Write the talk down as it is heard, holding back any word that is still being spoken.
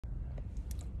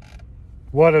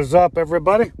What is up,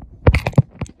 everybody?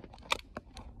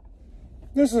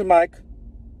 This is Mike,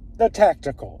 the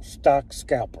Tactical Stock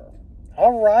Scalper.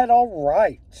 All right.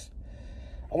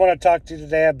 I want to talk to you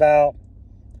today about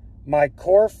my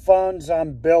core funds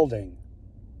I'm building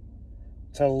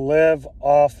to live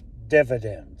off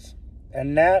dividends.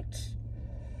 And that's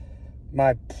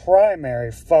my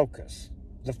primary focus.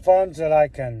 The funds that I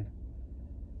can,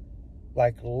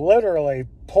 literally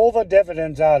pull the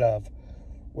dividends out of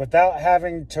without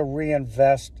having to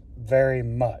reinvest very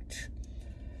much.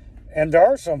 And there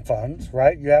are some funds,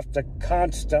 right? You have to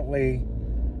constantly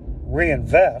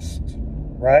reinvest,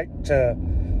 right? To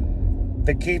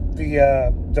keep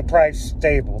the price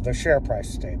stable, the share price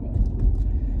stable.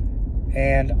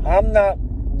 And I'm not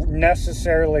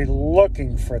necessarily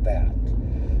looking for that.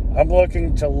 I'm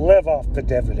looking to live off the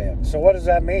dividend. So what does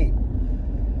that mean?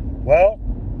 Well,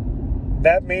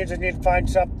 that means I need to find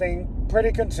something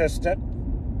pretty consistent,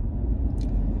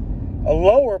 a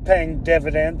lower paying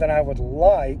dividend than I would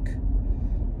like,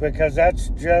 because that's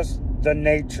just the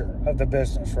nature of the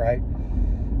business, right?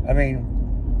 I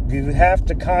mean, you have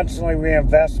to constantly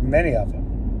reinvest many of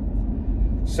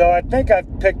them. So I think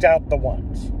I've picked out the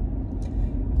ones.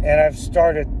 And I've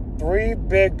started 3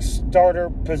 big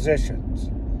starter positions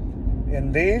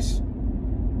in these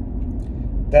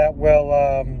that will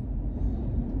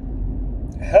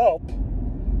help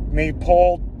me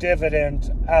pull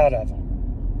dividends out of them.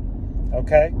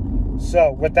 Okay?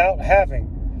 So, without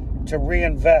having to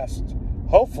reinvest,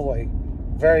 hopefully,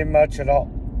 very much at all.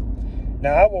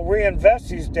 Now, I will reinvest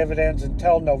these dividends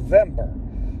until November.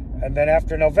 And then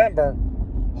after November,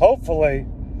 hopefully,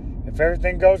 if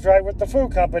everything goes right with the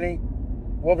food company,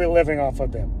 we'll be living off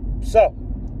of them. So,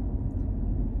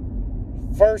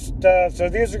 first, so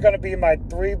these are going to be my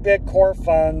 3 big core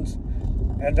funds.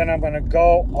 And then I'm going to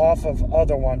go off of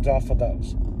other ones off of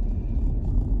those.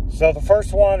 So the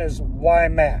first one is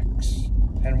YMAX.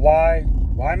 And why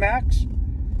YMAX?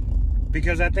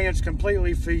 Because I think it's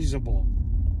completely feasible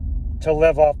to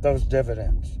live off those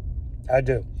dividends. I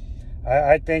do.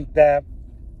 I think that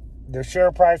the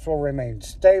share price will remain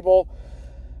stable.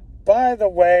 By the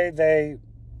way, they,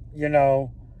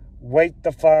 weight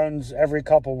the funds every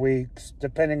couple weeks,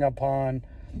 depending upon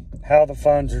how the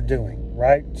funds are doing,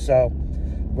 right? So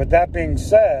with that being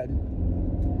said,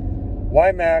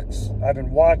 YMAX, I've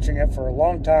been watching it for a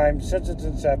long time, since its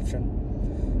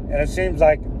inception, and it seems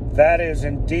like that is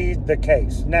indeed the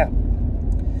case. Now,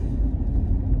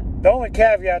 the only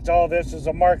caveat to all this is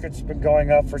the market's been going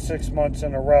up for 6 months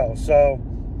in a row. So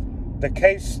the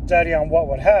case study on what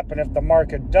would happen if the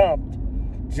market dumped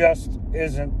just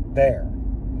isn't there.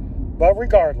 But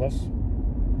regardless,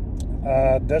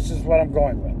 this is what I'm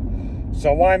going with.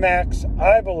 So YMAX,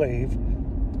 I believe,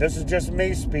 this is just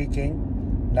me speaking,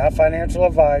 not financial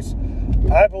advice,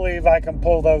 I believe I can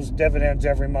pull those dividends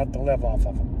every month to live off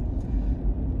of them.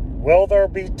 Will there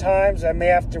be times I may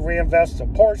have to reinvest a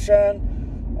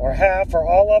portion or half or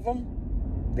all of them?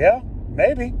 Yeah,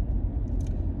 maybe.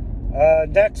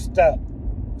 Next up,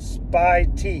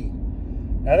 SPY-T.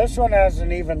 Now this one has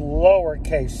an even lower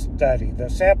case study. The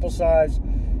sample size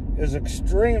is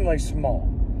extremely small.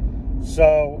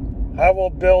 So I will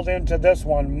build into this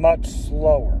one much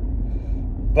slower.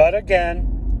 But again,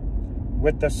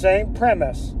 with the same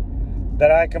premise that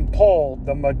I can pull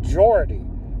the majority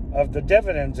of the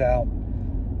dividends out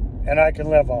and I can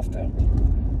live off them.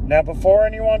 Now, before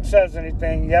anyone says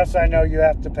anything, yes, I know you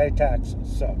have to pay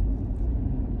taxes. So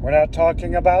we're not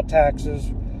talking about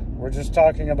taxes. We're just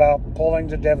talking about pulling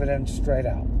the dividends straight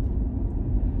out.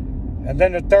 And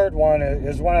then the third one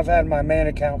is one I've had in my main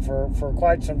account for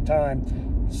quite some time,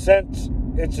 since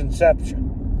its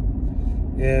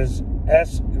inception, is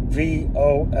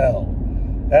SVOL.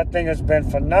 That thing has been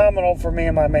phenomenal for me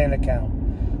in my main account.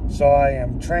 So I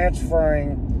am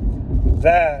transferring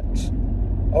that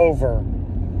over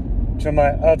to my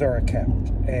other account.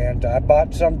 And I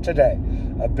bought some today.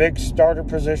 A big starter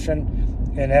position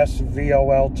in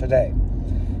SVOL today.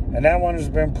 And that one has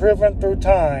been proven through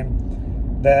time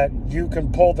that you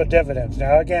can pull the dividends.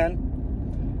 Now again,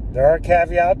 there are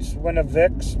caveats when the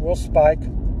VIX will spike.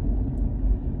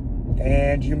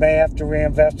 And you may have to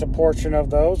reinvest a portion of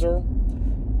those or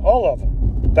all of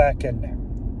them back in there.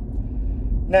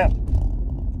 Now,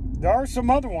 there are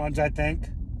some other ones, I think,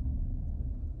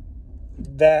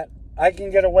 that I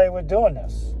can get away with doing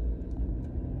this.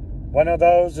 One of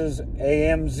those is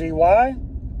AMZY.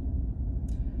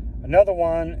 Another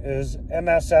one is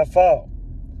MSFO.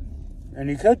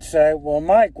 And you could say, well,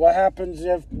 Mike, what happens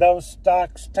if those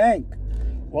stocks tank?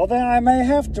 Well, then I may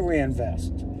have to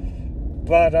reinvest.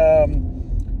 But I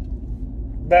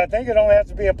think it only has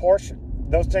to be a portion.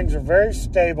 Those things are very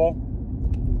stable.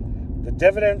 The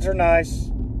dividends are nice.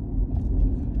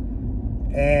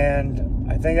 And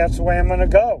I think that's the way I'm going to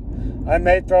go. I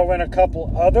may throw in a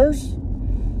couple others,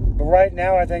 but right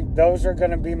now I think those are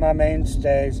going to be my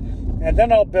mainstays. And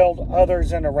then I'll build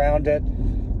others in around it.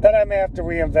 Then I may have to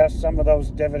reinvest some of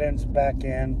those dividends back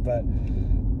in, but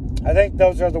I think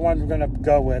those are the ones I'm going to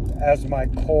go with as my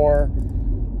core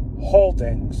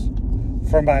holdings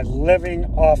for my living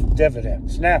off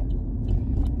dividends. Now,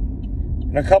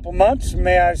 in a couple months,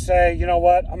 may I say, you know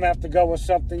what, I'm going to have to go with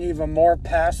something even more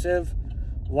passive,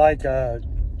 like a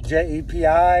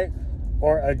JEPI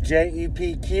or a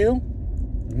JEPQ?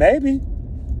 Maybe.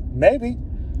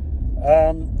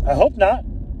 I hope not,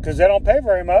 because they don't pay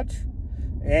very much.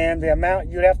 And the amount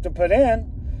you'd have to put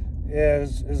in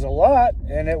is a lot,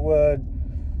 and it would,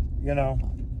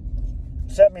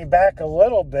 set me back a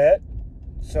little bit.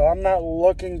 So I'm not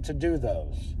looking to do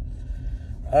those.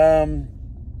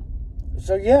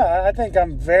 So yeah, I think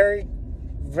I'm very,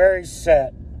 very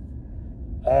set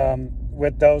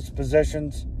with those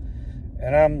positions,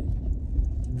 and I'm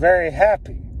very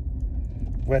happy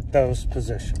with those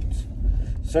positions.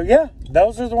 So yeah,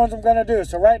 those are the ones I'm going to do.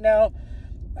 So right now,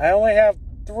 I only have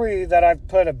 3 that I've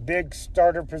put a big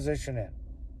starter position in.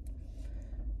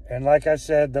 And like I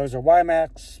said, those are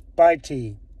YMAX,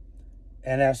 SPY-T,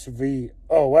 and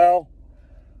SVOL.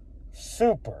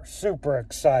 Super, super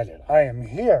excited. I am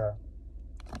here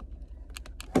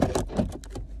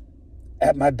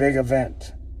at my big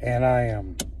event, and I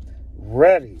am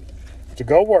ready to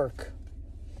go work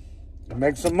and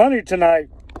make some money tonight.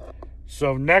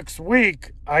 So next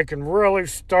week, I can really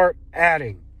start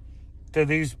adding to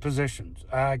these positions.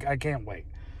 I can't wait.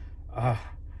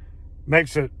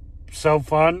 Makes it so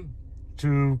fun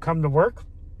to come to work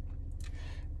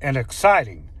and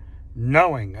exciting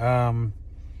knowing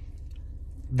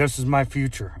this is my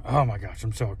future. Oh my gosh,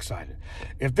 I'm so excited.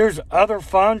 If there's other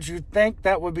funds you think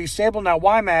that would be stable, now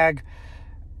YMAG,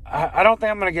 I don't think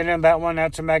I'm going to get into that one.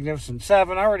 That's a Magnificent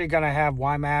 7. I'm already going to have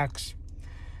YMAX.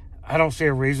 I don't see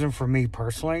a reason for me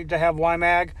personally to have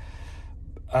YMAG.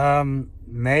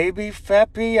 Maybe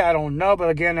FEPI, I don't know, but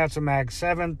again, that's a Mag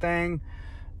 7 thing.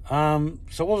 So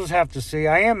we'll just have to see.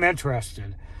 I am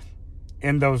interested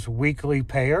in those weekly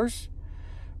payers,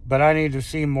 but I need to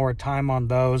see more time on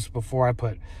those before I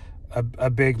put a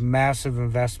big, massive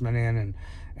investment in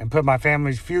and put my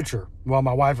family's future, well,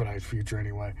 my wife and I's future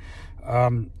anyway,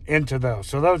 into those.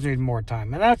 So those need more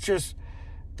time. And that's just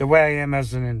the way I am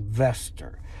as an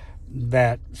investor.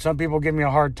 That some people give me a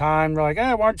hard time. They're like,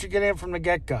 why don't you get in from the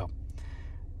get-go?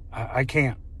 I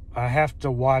can't. I have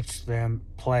to watch them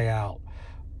play out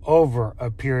over a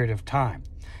period of time.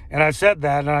 And I said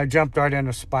that, and I jumped right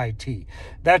into SPY-T.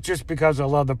 That's just because I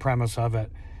love the premise of it.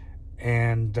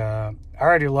 And I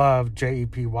already love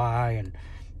JEPY, and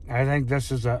I think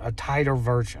this is a tighter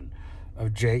version of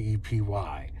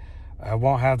JEPY. I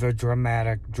won't have the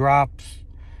dramatic drops,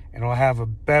 and it'll have a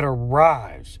better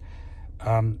rise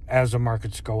as the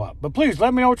markets go up. But please,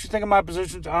 let me know what you think of my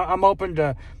positions. I'm open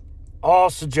to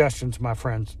all suggestions, my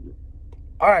friends.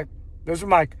 All right, this is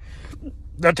Mike,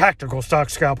 the Tactical Stock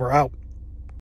Scalper, out.